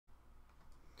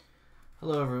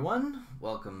Hello everyone,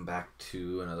 welcome back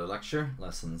to another lecture,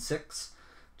 lesson 6.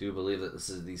 Do believe that this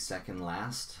is the second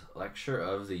last lecture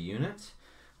of the unit,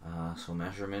 so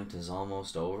measurement is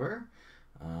almost over.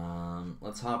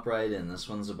 Let's hop right in. This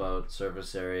one's about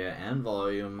surface area and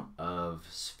volume of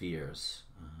spheres,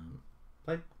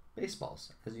 like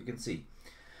baseballs, as you can see.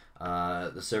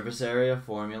 The surface area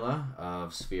formula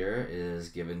of sphere is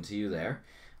given to you there.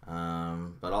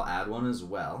 But I'll add one as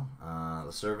well.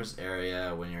 The surface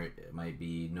area, it might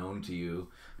be known to you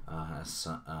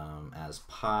as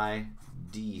pi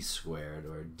d squared,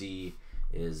 where d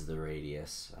is the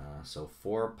radius. So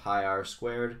 4 pi r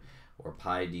squared or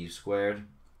pi d squared,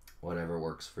 whatever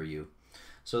works for you.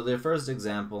 So the first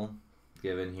example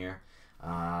given here,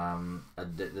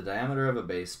 the diameter of a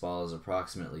baseball is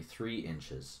approximately 3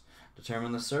 inches.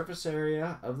 Determine the surface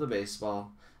area of the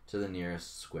baseball to the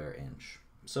nearest square inch.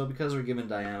 So because we're given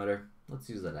diameter, let's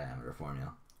use the diameter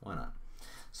formula. Why not?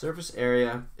 Surface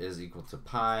area is equal to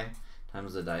pi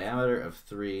times the diameter of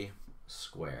 3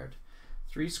 squared.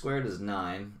 3 squared is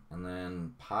 9, and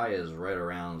then pi is right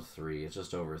around 3. It's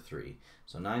just over 3.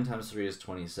 So 9 times 3 is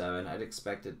 27. I'd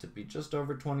expect it to be just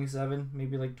over 27,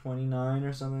 maybe like 29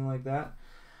 or something like that.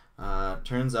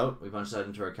 Turns out, we punch that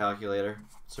into our calculator.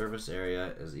 Surface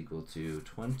area is equal to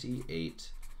 28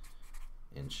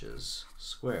 inches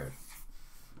squared.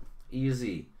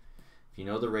 Easy. If you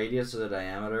know the radius or the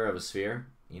diameter of a sphere,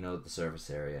 you know what the surface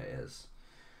area is.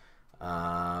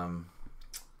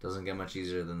 Doesn't get much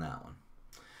easier than that one.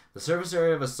 The surface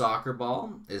area of a soccer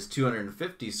ball is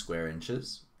 250 square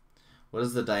inches. What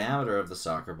is the diameter of the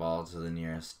soccer ball to the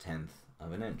nearest tenth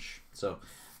of an inch? So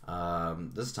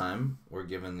this time we're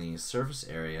given the surface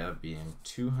area being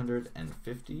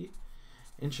 250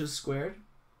 inches squared.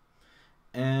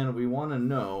 And we want to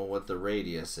know what the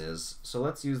radius is. So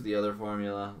let's use the other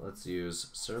formula. Let's use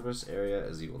surface area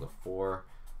is equal to 4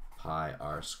 pi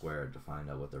r squared to find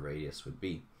out what the radius would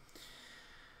be.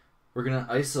 We're going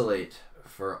to isolate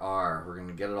for r. We're going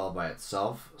to get it all by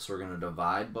itself. So we're going to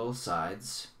divide both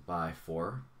sides by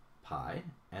 4 pi,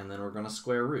 and then we're going to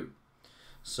square root.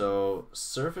 So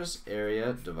surface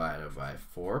area divided by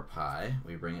 4 pi,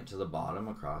 we bring it to the bottom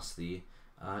across the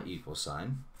equal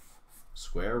sign.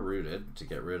 Square rooted, to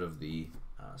get rid of the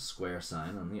square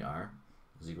sign on the r,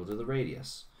 is equal to the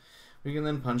radius. We can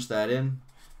then punch that in.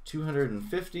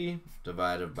 250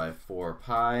 divided by 4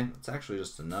 pi, it's actually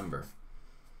just a number,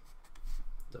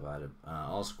 divided,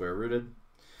 all square rooted.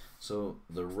 So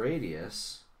the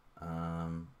radius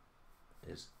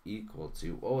is equal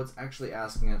to, it's actually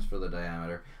asking us for the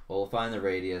diameter. Well, we'll find the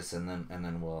radius and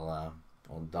then we'll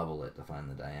double it to find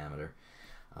the diameter.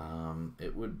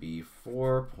 It would be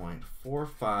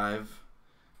 4.45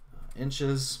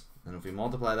 inches, and if we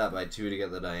multiply that by 2 to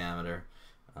get the diameter,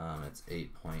 it's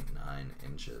 8.9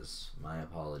 inches. My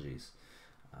apologies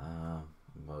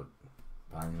about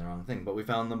finding the wrong thing, but we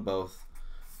found them both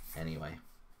anyway.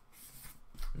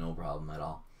 No problem at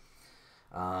all.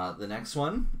 The next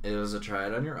one is a try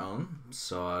it on your own,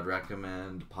 so I'd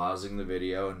recommend pausing the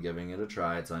video and giving it a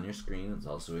try. It's on your screen, it's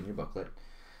also in your booklet.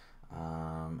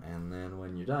 And then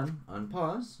when you're done,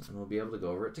 unpause, and we'll be able to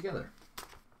go over it together.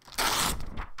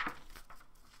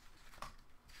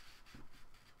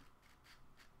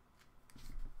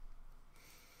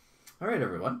 Alright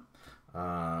everyone,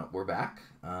 we're back.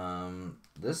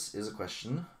 This is a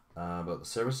question about the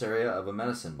surface area of a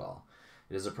medicine ball.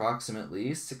 It is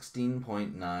approximately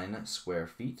 16.9 square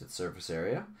feet its surface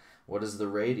area. What is the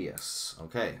radius?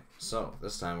 Okay, so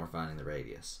this time we're finding the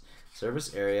radius.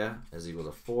 Surface area is equal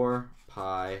to 4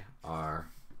 pi r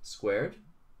squared.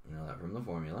 You know that from the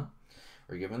formula.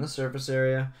 We're given the surface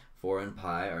area. 4 and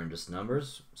pi are just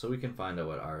numbers, so we can find out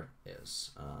what r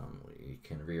is. We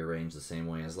can rearrange the same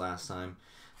way as last time.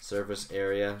 Surface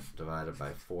area divided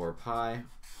by 4 pi,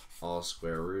 all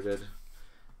square rooted,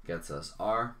 gets us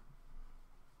r.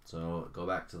 So go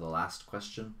back to the last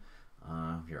question.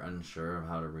 If you're unsure of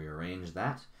how to rearrange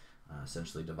that,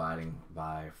 essentially dividing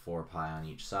by 4 pi on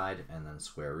each side and then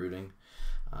square rooting.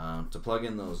 To plug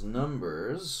in those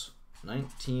numbers,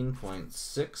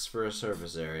 19.6 for a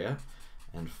surface area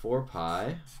and 4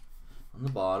 pi on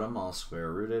the bottom, all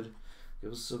square rooted,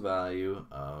 gives us a value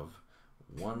of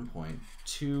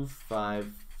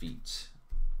 1.25 feet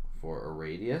for a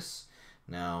radius.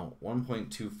 Now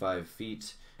 1.25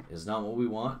 feet is not what we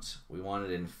want. We want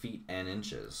it in feet and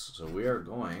inches. So we are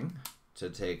going to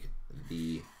take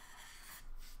the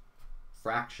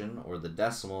fraction or the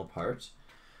decimal part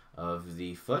of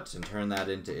the foot and turn that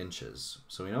into inches.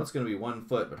 So we know it's going to be 1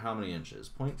 foot, but how many inches?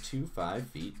 0.25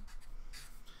 feet.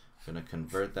 I'm going to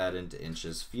convert that into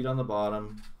inches. Feet on the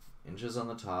bottom, inches on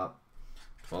the top.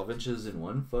 12 inches in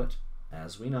 1 foot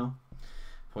as we know.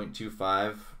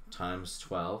 0.25 times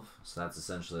 12, so that's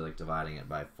essentially like dividing it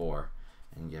by 4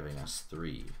 and giving us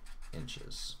 3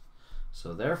 inches.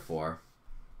 So therefore,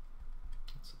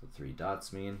 that's what the 3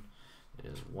 dots mean. It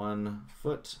is 1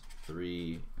 foot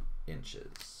 3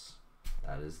 inches.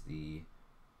 That is the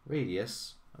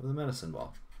radius of the medicine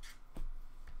ball.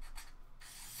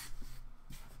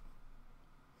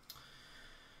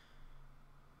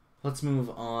 Let's move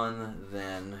on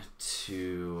then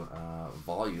to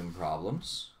volume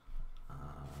problems.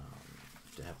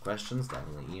 If you have questions,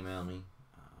 definitely email me.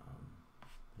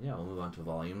 Yeah, we'll move on to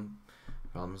volume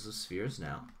problems of spheres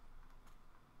now.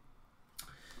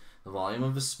 The volume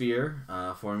of a sphere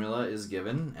formula is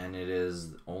given, and it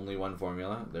is only one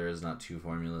formula. There is not 2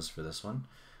 formulas for this one.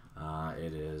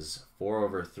 It is 4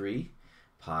 over 3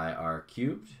 pi r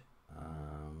cubed.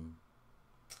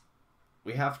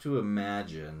 We have to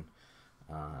imagine,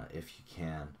 if you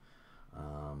can,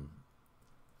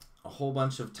 a whole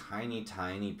bunch of tiny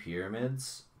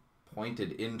pyramids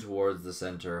pointed in towards the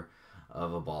center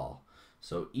of a ball.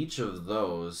 So each of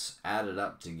those added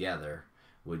up together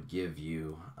would give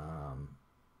you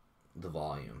the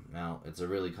volume. Now, it's a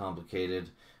really complicated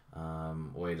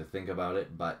way to think about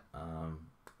it, but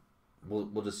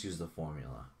we'll just use the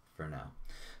formula for now.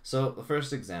 So the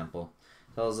first example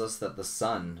tells us that the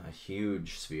sun, a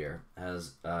huge sphere,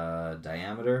 has a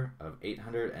diameter of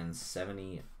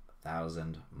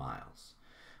 870,000 miles.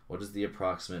 What is the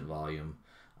approximate volume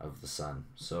of the sun?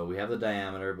 So we have the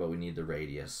diameter, but we need the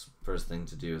radius. First thing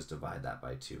to do is divide that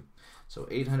by 2. So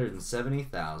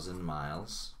 870,000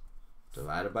 miles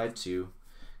divided by 2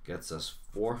 gets us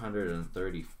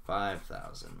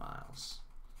 435,000 miles.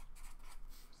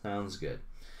 Sounds good.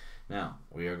 Now,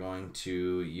 we are going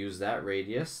to use that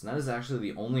radius, and that is actually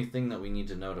the only thing that we need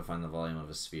to know to find the volume of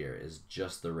a sphere, is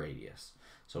just the radius.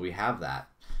 So we have that.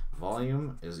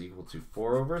 Volume is equal to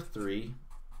 4 over 3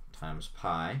 times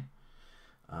pi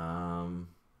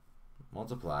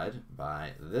multiplied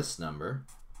by this number,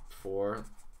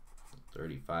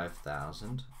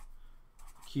 435,000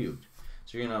 cubed.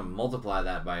 So you're going to multiply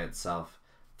that by itself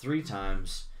 3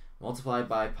 times, multiply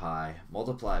by pi,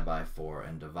 multiply by 4,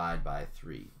 and divide by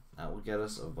 3. That will get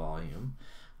us a volume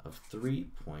of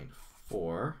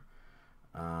 3.4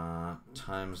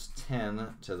 times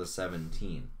 10 to the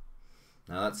 17.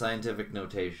 Now that's scientific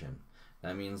notation.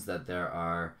 That means that there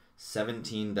are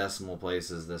 17 decimal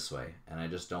places this way, and I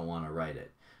just don't want to write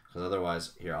it. Because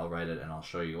otherwise, here, I'll write it and I'll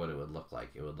show you what it would look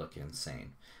like. It would look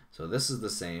insane. So this is the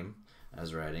same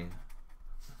as writing.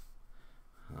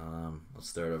 Let's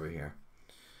start over here.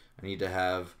 I need to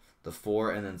have the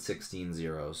 4 and then 16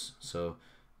 zeros. So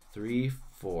 3,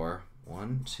 4,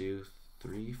 1, 2,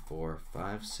 3, 4,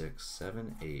 5, 6,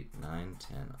 7, 8, 9,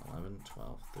 10, 11,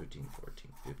 12, 13,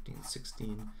 14, 15,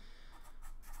 16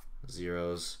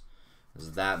 zeros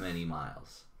is that many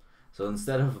miles. So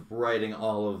instead of writing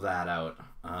all of that out,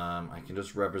 I can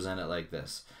just represent it like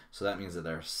this. So that means that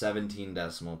there are 17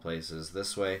 decimal places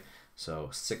this way, so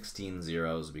 16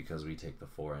 zeros because we take the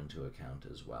 4 into account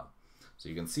as well. So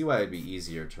you can see why it'd be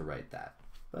easier to write that.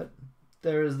 But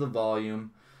there is the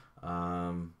volume.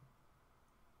 Yeah,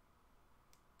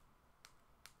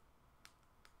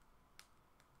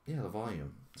 the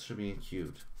volume. It should be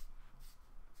cubed.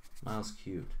 Miles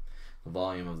cubed. The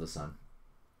volume of the sun.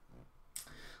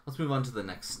 Let's move on to the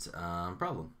next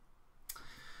problem.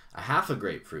 A half a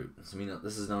grapefruit, so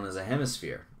this is known as a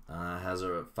hemisphere, has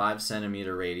a 5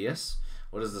 centimeter radius.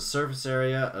 What is the surface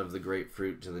area of the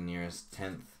grapefruit to the nearest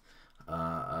tenth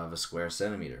of a square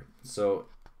centimeter? So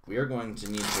we are going to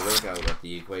need to work out what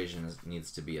the equation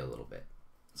needs to be a little bit.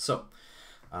 So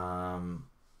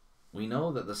we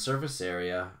know that the surface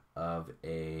area of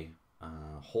a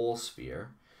whole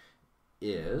sphere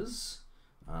is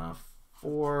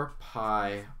 4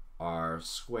 pi r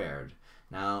squared.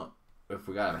 Now, if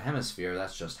we got a hemisphere,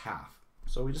 that's just half.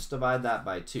 So we just divide that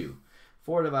by 2.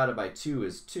 4 divided by 2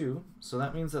 is 2, so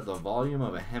that means that the volume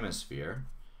of a hemisphere,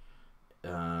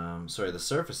 the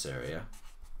surface area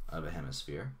of a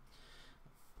hemisphere,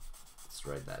 let's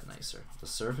write that nicer. The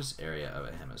surface area of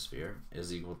a hemisphere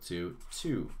is equal to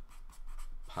 2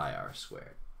 pi r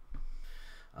squared.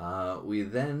 We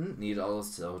then need to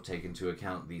also take into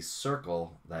account the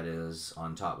circle that is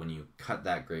on top when you cut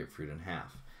that grapefruit in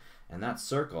half. And that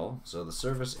circle, so the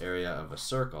surface area of a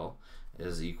circle,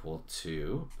 is equal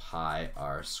to pi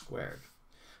r squared.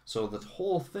 So the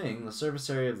whole thing, the surface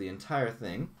area of the entire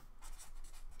thing,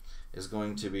 is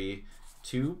going to be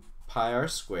 2 pi r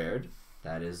squared.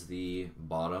 That is the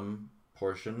bottom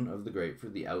portion of the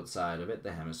grapefruit, the outside of it,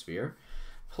 the hemisphere,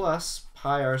 plus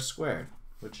pi r squared,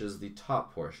 which is the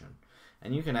top portion.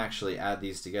 And you can actually add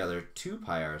these together. 2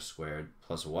 pi r squared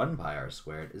plus 1 pi r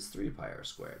squared is 3 pi r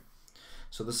squared.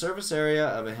 So the surface area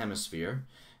of a hemisphere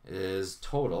is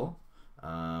total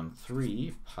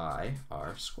 3 pi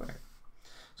r squared.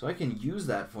 So I can use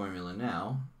that formula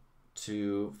now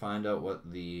to find out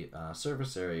what the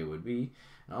surface area would be,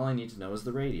 and all I need to know is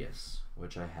the radius,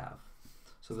 which I have.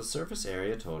 So the surface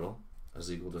area total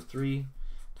is equal to 3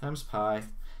 times pi.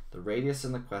 The radius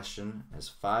in the question is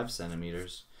 5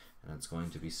 centimeters, and it's going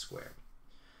to be squared.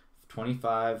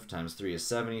 25 times 3 is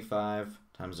 75,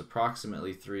 times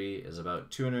approximately 3 is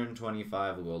about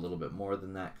 225. We'll go a little bit more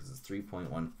than that because it's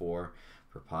 3.14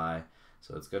 per pi.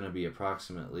 So it's going to be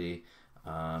approximately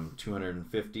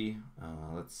 250.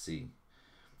 Let's see.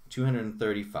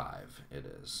 235 it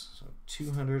is. So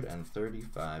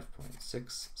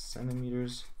 235.6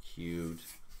 centimeters cubed,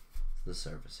 the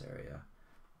surface area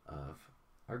of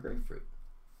our grapefruit.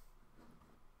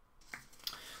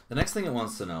 The next thing it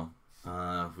wants to know,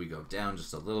 if we go down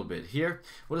just a little bit here,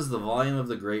 what is the volume of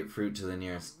the grapefruit to the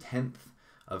nearest tenth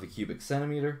of a cubic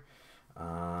centimeter?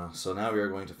 So now we are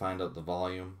going to find out the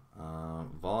volume.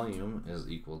 Volume is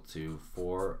equal to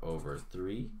 4 over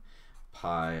 3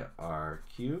 pi r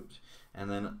cubed, and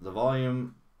then the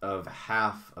volume of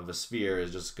half of a sphere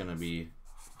is just going to be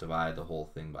divide the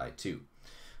whole thing by 2.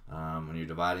 When you're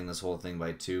dividing this whole thing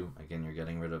by 2, again, you're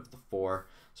getting rid of the 4.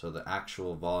 So the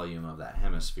actual volume of that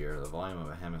hemisphere, the volume of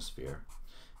a hemisphere,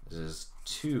 is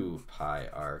 2 pi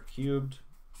r cubed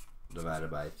divided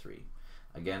by 3.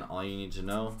 Again, all you need to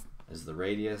know is the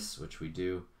radius, which we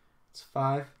do. It's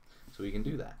 5, so we can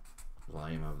do that. The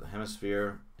volume of the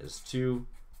hemisphere is 2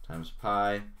 times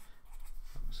pi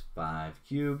times 5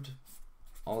 cubed,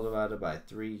 all divided by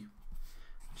 3,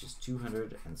 which is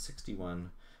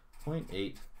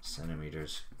 261.8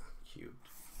 centimeters cubed.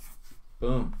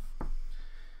 Boom.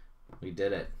 We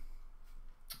did it.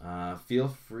 Feel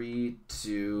free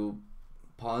to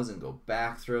pause and go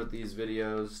back throughout these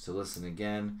videos to listen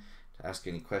again, to ask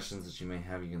any questions that you may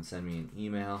have. You can send me an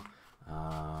email,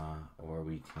 or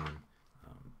we can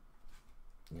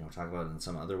talk about it in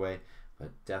some other way.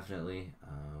 But definitely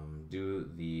do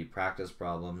the practice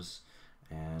problems,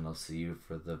 and I'll see you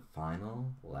for the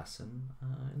final lesson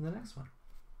in the next one.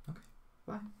 Okay,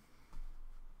 bye.